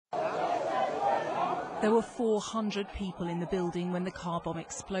There were 400 people in the building when the car bomb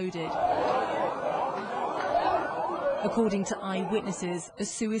exploded. According to eyewitnesses, a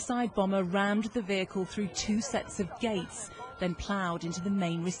suicide bomber rammed the vehicle through 2 sets of gates, then ploughed into the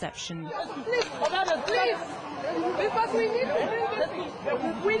main reception. Please, because we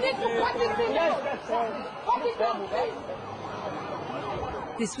need to put this thing down.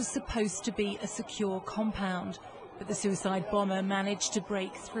 This was supposed to be a secure compound, but the suicide bomber managed to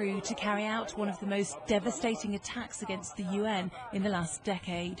break through to carry out one of the most devastating attacks against the UN in the last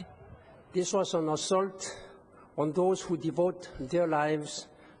decade. This was an assault on those who devote their lives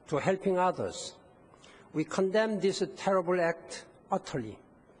to helping others. We condemn this terrible act utterly.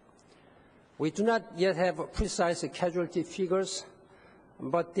 We do not yet have precise casualty figures,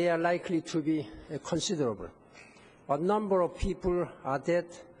 but they are likely to be considerable. A number of people are dead,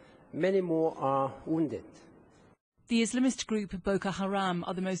 many more are wounded. The Islamist group Boko Haram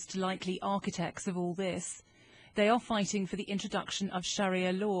are the most likely architects of all this. They are fighting for the introduction of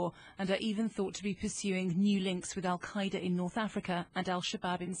Sharia law and are even thought to be pursuing new links with Al-Qaeda in North Africa and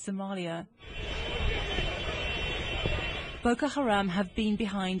Al-Shabaab in Somalia. Boko Haram have been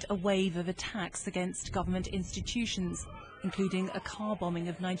behind a wave of attacks against government institutions, including a car bombing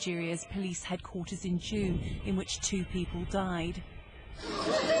of Nigeria's police headquarters in June, in which 2 people died.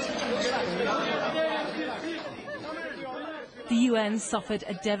 The UN suffered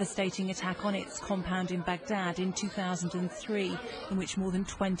a devastating attack on its compound in Baghdad in 2003, in which more than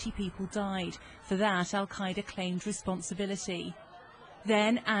 20 people died. For that, Al-Qaeda claimed responsibility.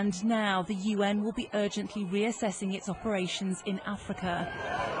 Then and now, the UN will be urgently reassessing its operations in Africa.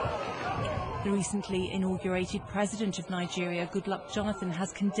 The recently inaugurated President of Nigeria, Goodluck Jonathan,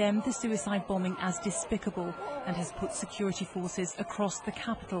 has condemned the suicide bombing as despicable and has put security forces across the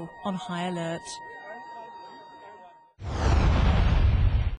capital on high alert.